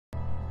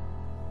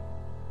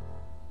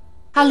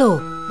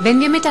Hallo, wenn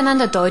wir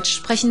miteinander Deutsch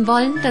sprechen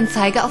wollen, dann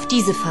zeige auf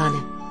diese Fahne.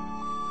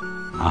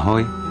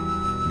 Ahoj,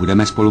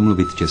 budeme spolu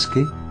mluvit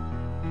česky?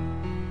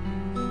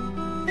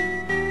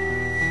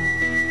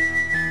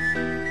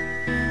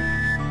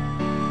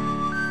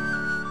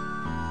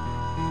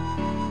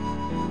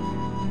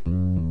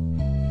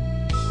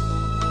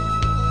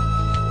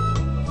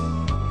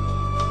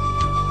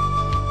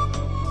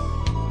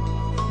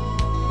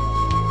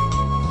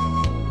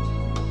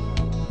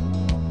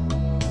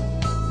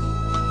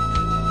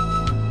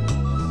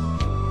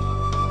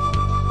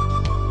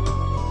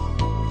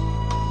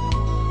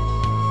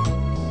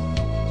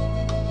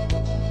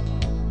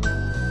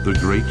 The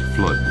Great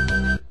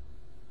Flood.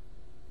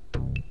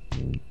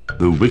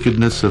 The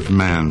wickedness of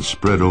man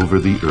spread over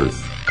the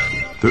earth.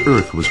 The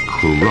earth was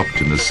corrupt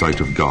in the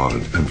sight of God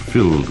and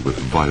filled with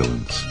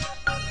violence.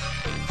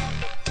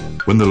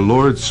 When the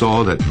Lord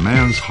saw that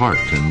man's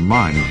heart and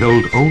mind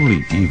held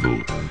only evil,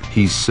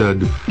 he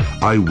said,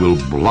 I will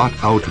blot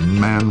out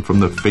man from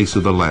the face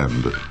of the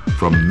land,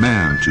 from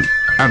man to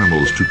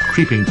animals to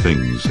creeping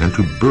things and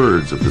to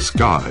birds of the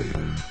sky,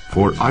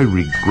 for I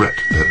regret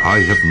that I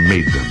have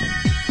made them.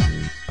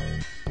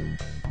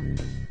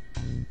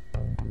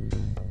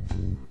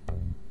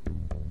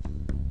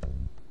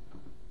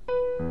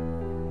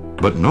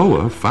 But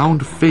Noah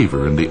found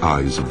favor in the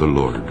eyes of the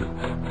Lord.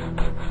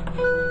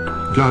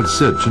 God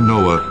said to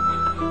Noah,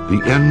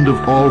 The end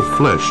of all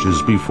flesh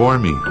is before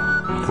me,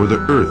 for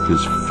the earth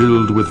is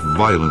filled with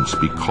violence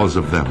because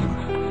of them.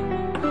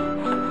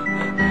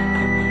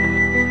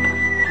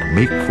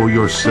 Make for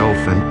yourself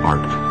an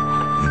ark,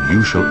 and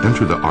you shall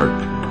enter the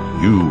ark,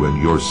 you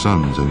and your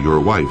sons and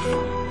your wife,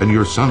 and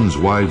your sons'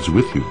 wives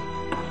with you.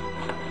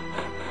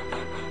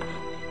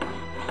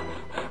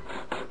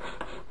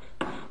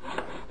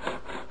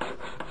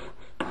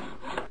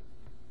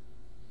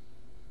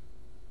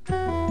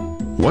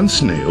 One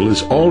snail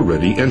is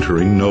already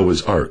entering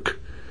Noah's ark.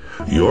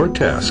 Your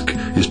task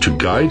is to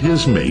guide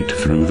his mate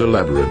through the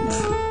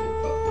labyrinth.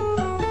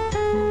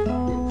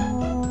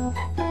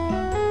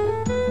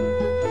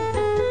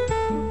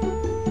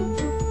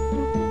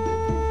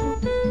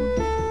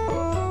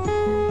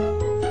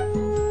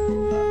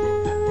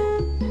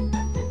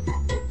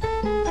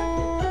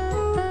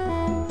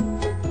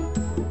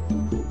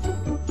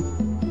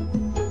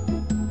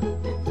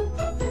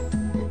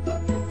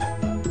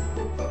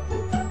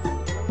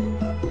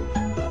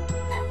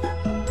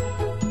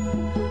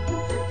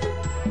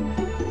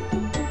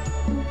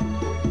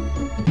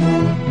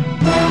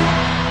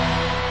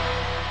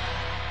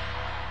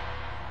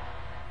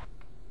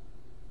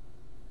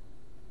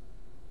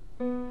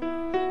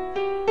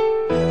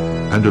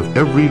 And of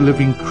every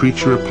living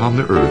creature upon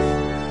the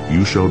earth,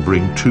 you shall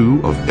bring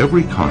 2 of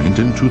every kind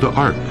into the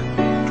ark,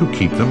 to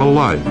keep them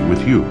alive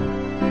with you.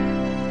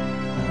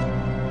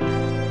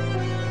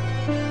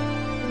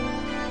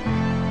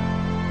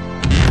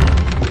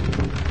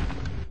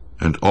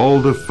 And all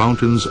the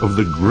fountains of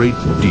the great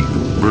deep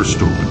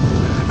burst open,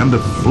 and the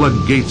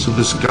floodgates of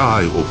the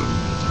sky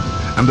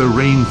opened, and the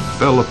rain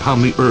fell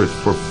upon the earth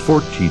for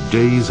 40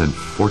 days and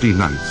 40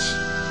 nights.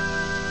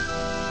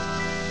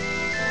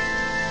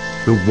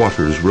 The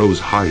waters rose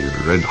higher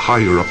and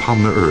higher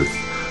upon the earth,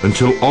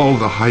 until all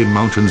the high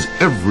mountains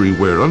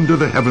everywhere under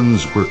the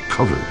heavens were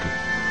covered.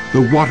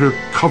 The water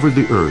covered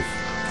the earth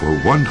for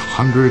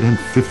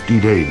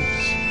 150 days.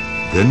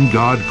 Then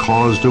God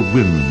caused a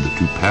wind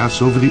to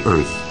pass over the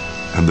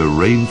earth, and the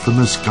rain from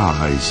the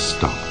sky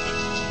stopped.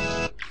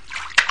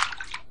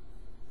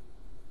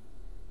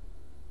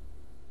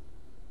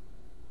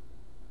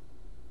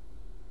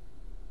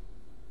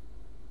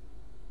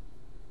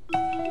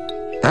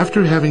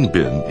 After having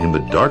been in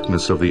the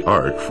darkness of the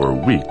ark for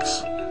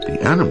weeks, the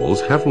animals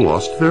have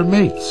lost their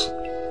mates.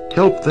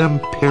 Help them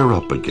pair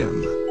up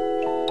again.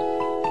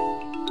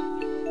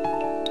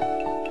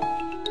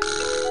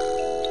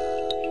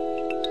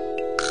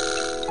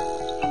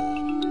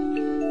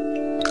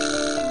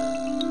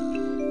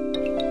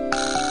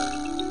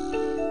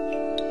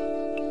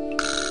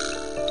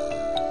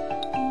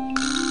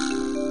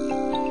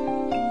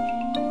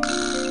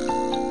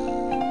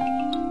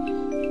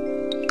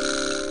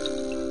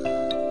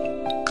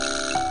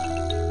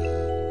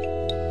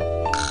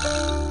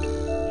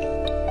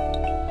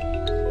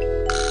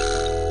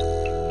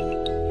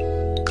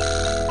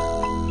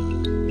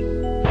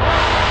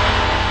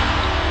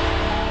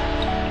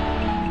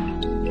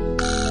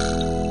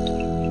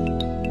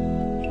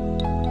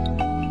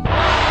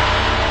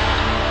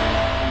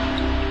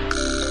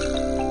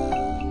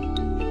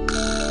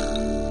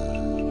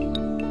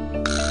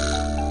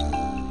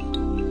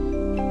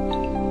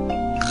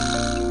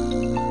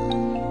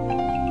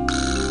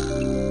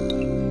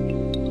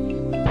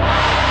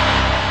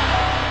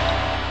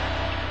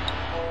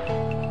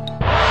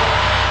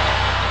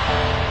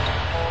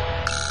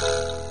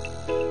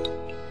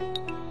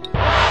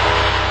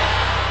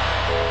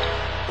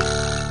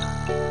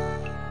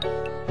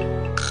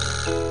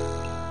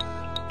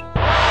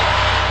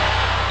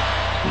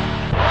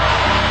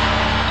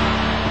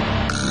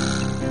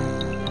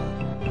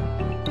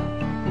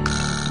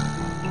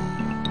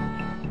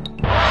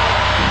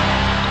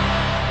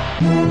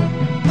 The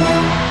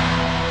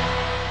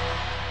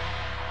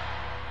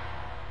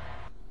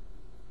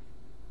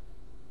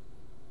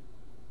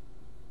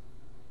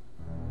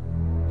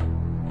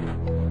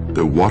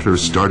water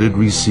started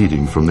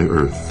receding from the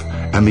earth,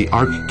 and the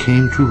ark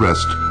came to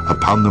rest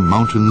upon the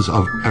mountains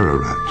of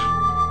Ararat.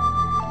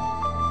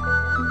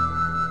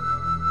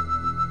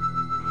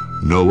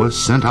 Noah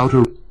sent out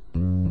a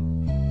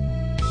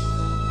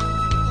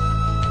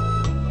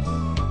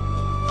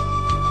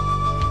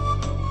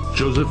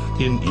Joseph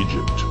in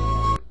Egypt.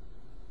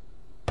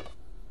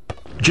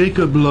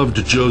 Jacob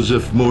loved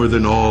Joseph more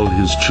than all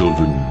his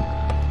children,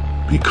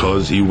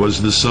 because he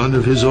was the son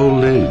of his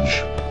old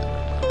age.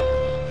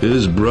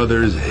 His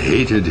brothers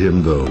hated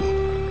him, though,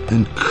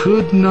 and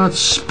could not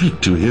speak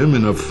to him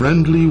in a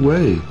friendly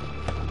way.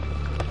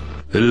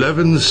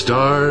 11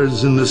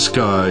 stars in the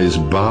skies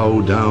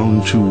bow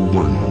down to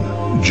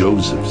one,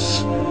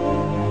 Joseph's.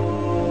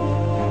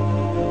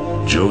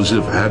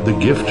 Joseph had the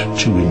gift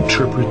to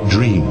interpret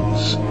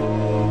dreams,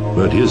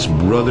 but his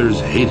brothers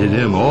hated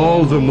him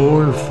all the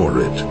more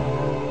for it.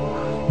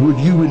 Would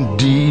you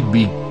indeed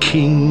be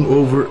king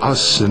over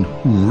us and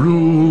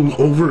rule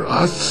over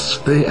us?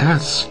 They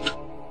asked.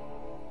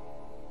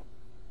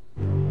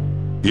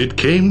 It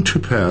came to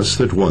pass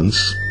that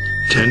once,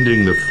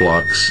 tending the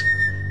flocks,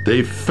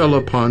 they fell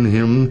upon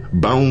him,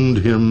 bound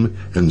him,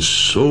 and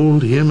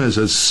sold him as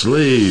a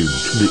slave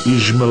to the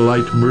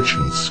Ishmaelite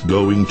merchants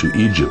going to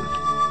Egypt.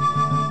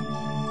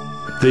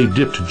 They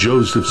dipped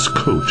Joseph's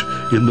coat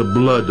in the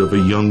blood of a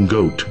young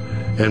goat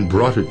and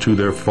brought it to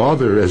their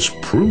father as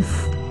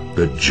proof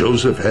that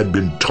Joseph had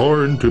been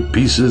torn to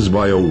pieces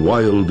by a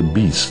wild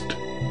beast.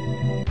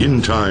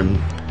 In time,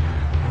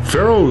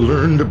 Pharaoh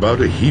learned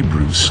about a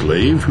Hebrew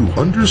slave who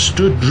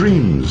understood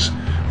dreams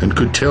and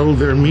could tell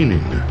their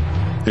meaning,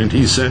 and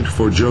he sent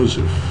for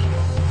Joseph.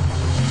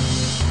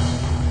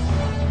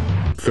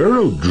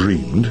 Pharaoh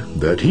dreamed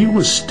that he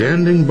was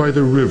standing by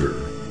the river,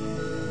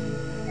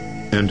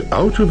 and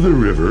out of the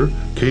river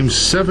came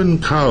 7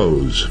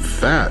 cows,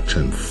 fat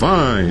and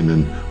fine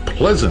and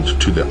pleasant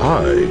to the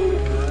eye,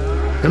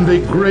 and they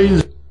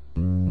grazed.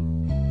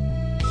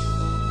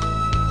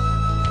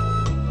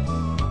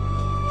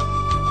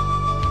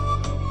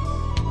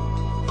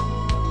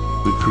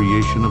 The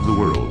creation of the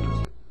world.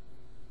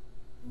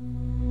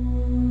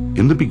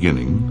 In the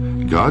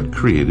beginning, God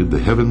created the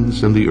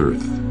heavens and the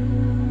earth.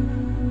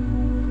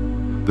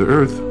 The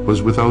earth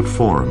was without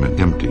form and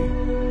empty.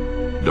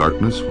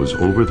 Darkness was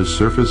over the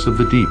surface of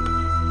the deep,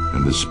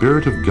 and the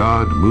Spirit of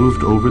God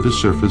moved over the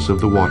surface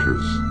of the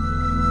waters.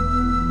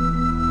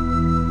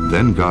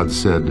 Then God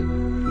said,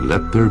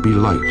 "Let there be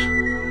light,"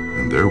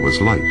 and there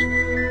was light.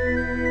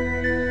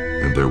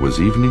 And there was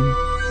evening,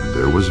 and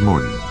there was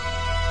morning,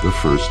 the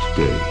first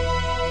day.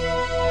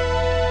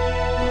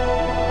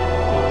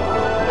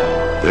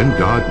 Then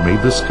God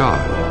made the sky,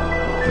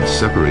 and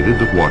separated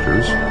the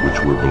waters which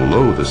were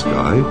below the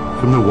sky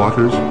from the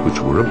waters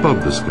which were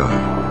above the sky.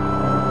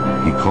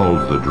 He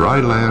called the dry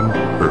land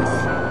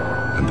earth,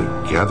 and the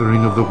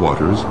gathering of the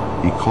waters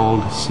he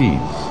called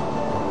seas.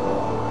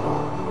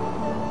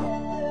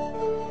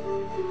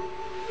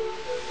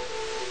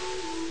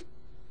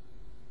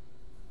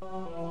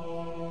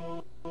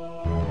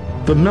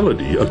 The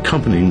melody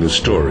accompanying the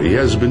story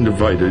has been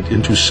divided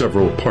into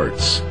several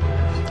parts.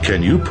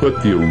 Can you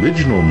put the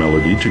original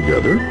melody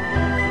together?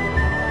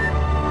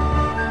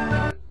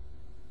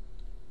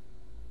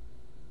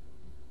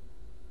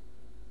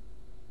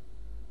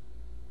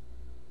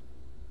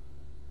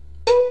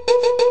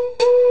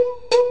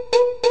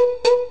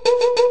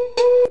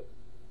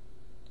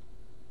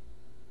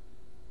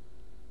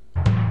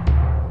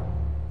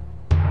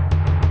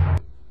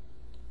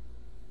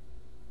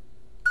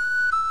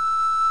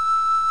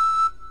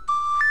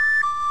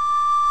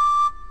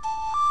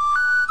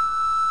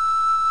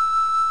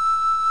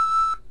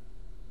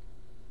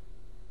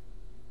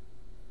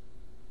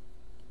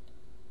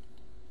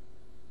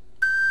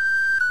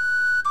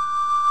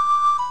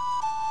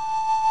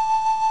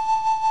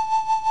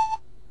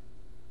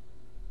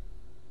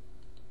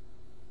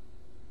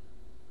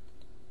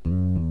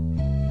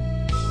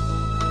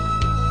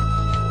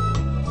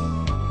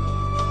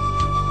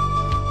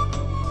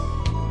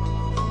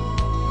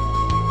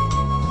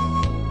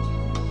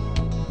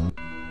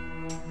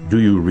 Do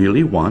you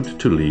really want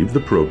to leave the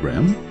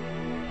program?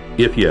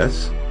 If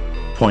yes,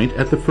 point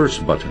at the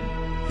first button.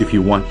 If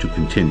you want to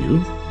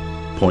continue,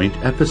 point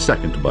at the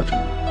second button.